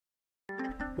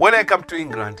When I come to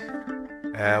England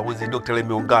with the Dr. Alim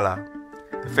Kamara,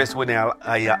 the first when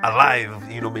I arrive,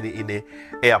 in the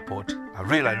airport, I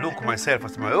really look myself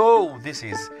and say, oh, this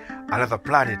is another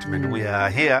planet, man. We are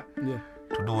here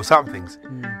to do some things.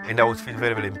 And I was feeling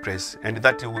very, very impressed. And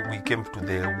that we came to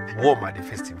the Warmad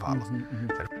festival.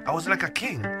 I was like a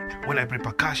king. When I play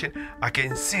percussion, I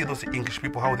can see those English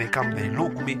people, how they come, they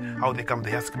look me, how they come,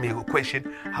 they ask me a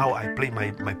question, how I play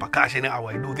my percussion, how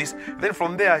I do this. Then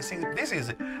from there, I think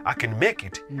I can make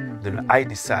it. Then I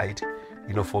decide,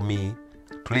 for me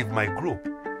to leave my group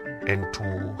and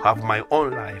to have my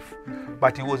own life.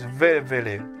 But it was very,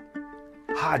 very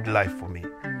hard life for me.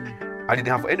 I didn't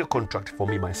have any contract for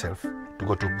me myself to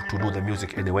go to do the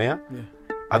music anywhere.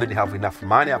 I didn't have enough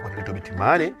money. I got a little bit of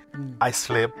money. I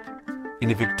slept in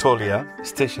the Victoria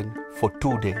station for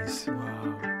 2 days.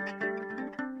 Wow.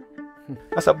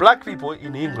 As a black people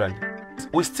in England,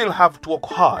 we still have to work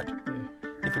hard.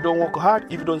 If you don't work hard,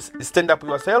 if you don't stand up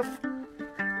yourself,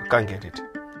 you can't get it.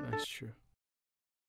 That's true.